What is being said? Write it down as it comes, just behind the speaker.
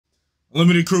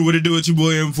Unlimited crew, what it do with your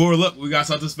boy M4? Look, we got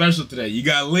something special today. You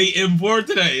got late M4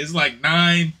 today. It's like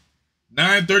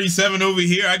 9:37 over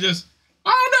here. I don't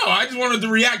know. I just wanted to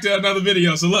react to another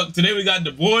video. So look, today we got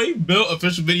Daboii built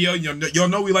official video. Y'all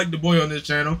know we like Daboii on this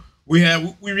channel. We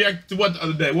reacted to what the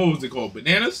other day? What was it called?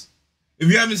 Bananas? If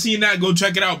you haven't seen that, go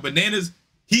check it out. Bananas.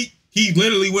 He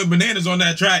literally went bananas on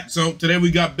that track. So today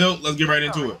we got built. Let's get right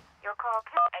into it.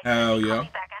 Hell yeah.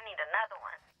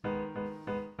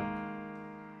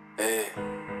 Hey,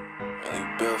 you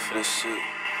built for this shit.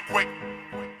 Wait.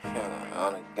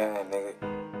 On the gang, nigga.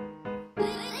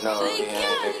 No,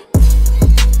 yeah, nigga.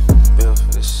 Built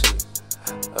for this shit.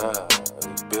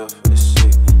 You built for this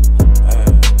shit.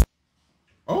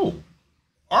 Oh,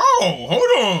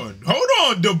 hold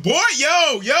on,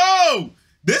 Daboii, yo.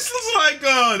 This is like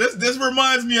this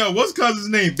reminds me of what's cousin's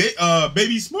name,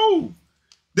 Baby Smooth.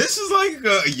 This is like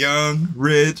a young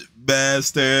rich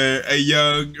bastard,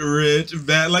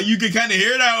 like you can kind of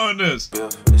hear that on this.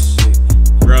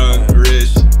 Young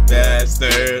rich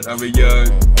bastard, I'm a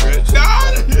young rich.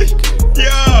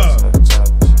 Yeah.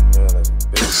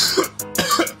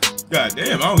 God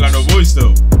damn, I don't got no voice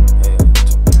though.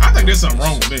 I think there's something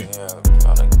wrong with me.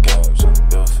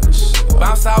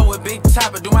 Bounce out with Big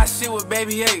Chopper, do my shit with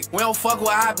Baby 8. We don't fuck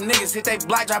with op niggas, hit they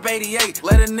block, drop 88.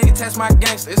 Let a nigga test my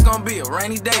gangster, it's gonna be a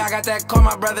rainy day. I got that call,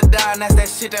 my brother died, and that's that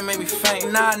shit that made me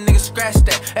faint. Nah, nigga, scratch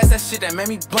that, that's that shit that made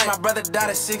me blank. My brother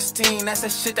died at 16, that's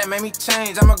that shit that made me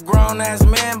change. I'm a grown-ass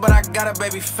man, but I got a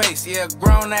baby face. Yeah,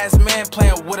 grown-ass man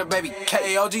playing with a baby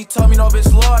K. OG told me no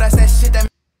bitch law, that's that shit that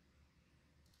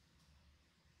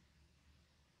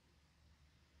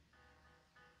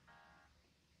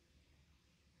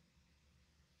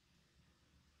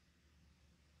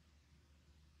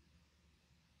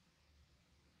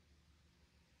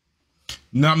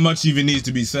Not much even needs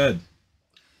to be said.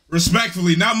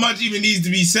 Respectfully, not much even needs to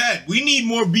be said. We need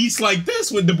more beats like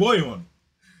this with Daboii on.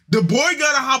 Daboii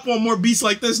gotta hop on more beats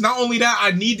like this. Not only that,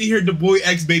 I need to hear Daboii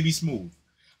X Baby Smooth.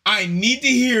 I need to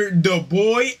hear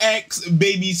Daboii X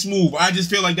Baby Smooth. I just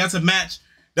feel like that's a match.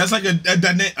 That's like a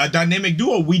dynamic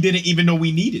duo we didn't even know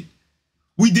we needed.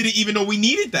 We didn't even know we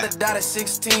needed that. Died at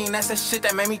 16, that's that shit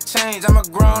that made me change. I'm a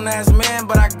grown-ass man,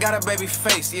 but I got a baby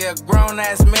face. Yeah,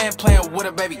 grown-ass man playing with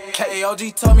a baby K.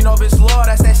 OG told me no bitch law,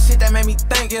 that's that shit that made me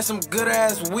think. Yeah, some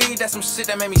good-ass weed, that's some shit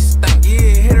that made me stink. Yeah,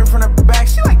 hit her from the back,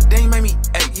 she like, dang, made me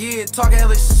ache. Yeah, talking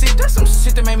hella shit, that's some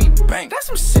shit that made me bank. That's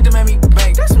some shit that made me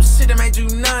bank. That's some shit that made you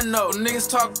none know. Niggas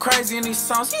talk crazy in these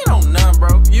songs, you don't none,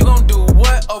 bro. You gon' do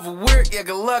what over weird? Yeah,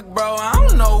 good luck, bro. I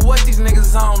don't know what these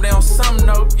niggas on, they on some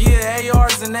note. Yeah,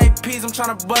 ARs and APs, I'm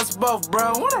tryna bust both,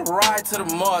 bro. Wanna ride to the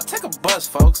mall, take a bus,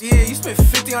 folks. Yeah, you spent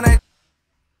 50 on that.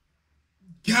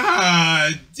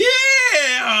 God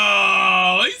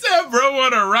damn! He said, bro,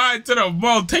 wanna ride to the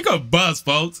mall, take a bus,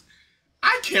 folks.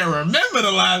 I can't remember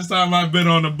the last time I've been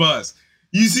on a bus.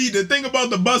 You see, the thing about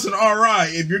the bus and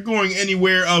RI, if you're going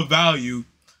anywhere of value,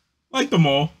 like the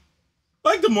mall,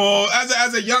 as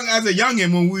a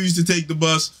youngin' when we used to take the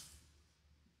bus,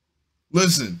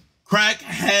 listen,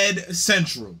 crackhead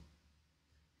central.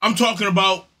 I'm talking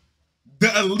about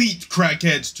the elite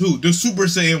crackheads too, the Super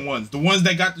Saiyan ones, the ones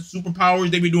that got the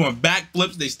superpowers. They be doing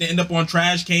backflips. They stand up on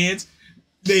trash cans.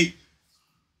 They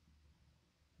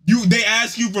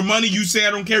ask you for money. You say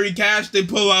I don't carry cash. They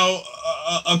pull out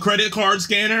a credit card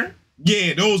scanner.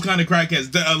 Yeah, those kind of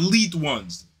crackheads, the elite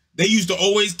ones. They used to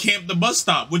always camp the bus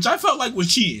stop, which I felt like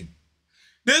was cheating.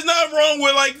 There's nothing wrong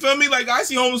with, like, feel me? Like, I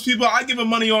see homeless people, I give them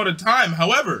money all the time.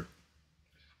 However,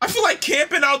 I feel like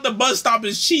camping out the bus stop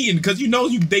is cheating because you know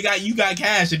you got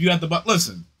cash if you have the bus.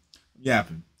 Listen,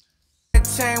 yapping.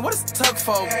 Chain, what is tuck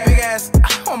for? Big ass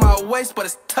on my waist, but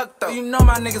it's tucked though. You know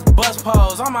my niggas bust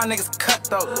pose, all my niggas cut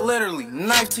though. Literally,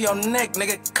 knife to your neck,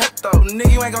 nigga, cut though.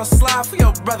 Nigga, you ain't gon' slide for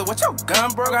your brother. What your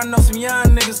gun, bro? I know some young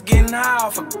niggas getting high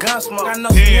off of gun smoke. I know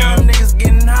some young niggas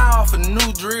getting high off a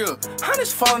new drill.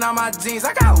 Honey's falling out my jeans,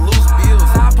 I got loose bills.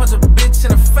 I punch a bitch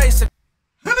in the face.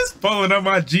 Honey's falling out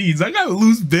my jeans, I got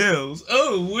loose bills.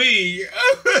 Oh wait,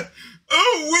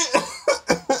 oh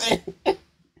wait.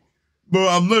 Bro,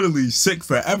 I'm literally sick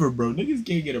forever, bro. Niggas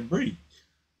can't get a break.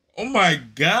 Oh my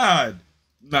God.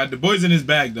 Nah, Daboii's in his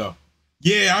bag though.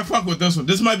 Yeah, I fuck with this one.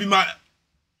 This might be my.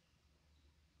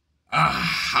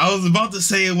 I was about to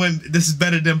say it when this is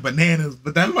better than bananas,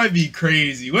 but that might be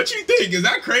crazy. What you think? Is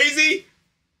that crazy?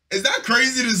 Is that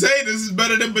crazy to say this is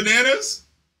better than bananas?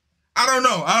 I don't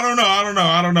know.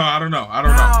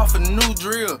 Off a new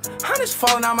drill. Honey's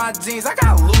falling out my jeans. I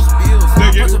got loose bills.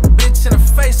 I punch a bitch in the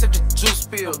face if the juice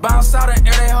spill. Bounce out and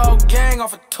air they whole gang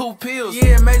off of 2 pills.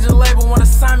 Yeah, major label wanna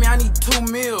sign me. I need 2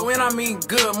 meals. When I mean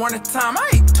good, morning time I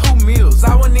eat 2 meals.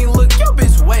 I wouldn't even look your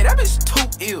bitch way. That bitch too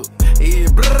ill.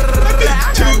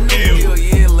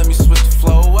 Yeah, let me switch the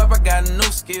flow up. I got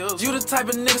new skills. You the type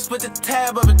of nigga split the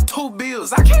tab up in 2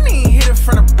 bills. I can't even hit it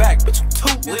from the back, bitch. I'm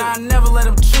too built. I never let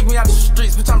them trick me out the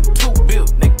streets, bitch. I'm too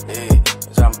built, nigga. Yeah,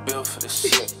 cause I'm built for this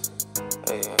shit.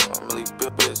 Hey, I'm really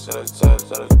built this. Turn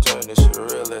this shit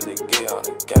real as it get on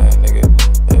the gang, nigga.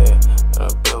 Yeah,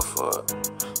 I'm built for it.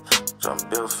 I'm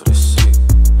built for this shit.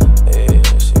 Yeah,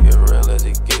 shit get real as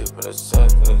it get. But it's I'm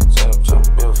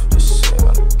built for this shit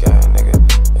on the gang, nigga.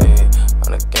 Yeah,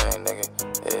 on the gang, nigga.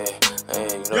 Yeah,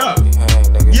 you know how we hang,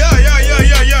 nigga.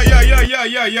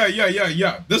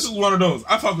 Yeah. This is one of those.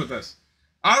 I fuck with this.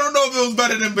 I don't know if it was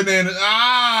better than Bananas. It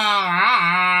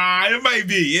might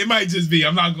be. It might just be.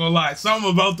 I'm not gonna lie.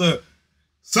 Something about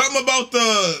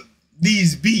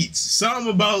these beats.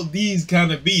 Something about these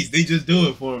kind of beats. They just do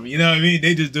it for me. You know what I mean?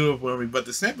 They just do it for me. But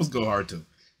the samples go hard too.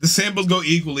 The samples go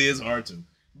equally as hard too.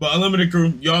 But Unlimited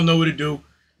Crew, y'all know what to do.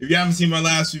 If you haven't seen my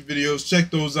last few videos, check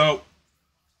those out.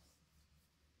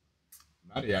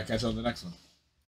 I'll catch you on the next one.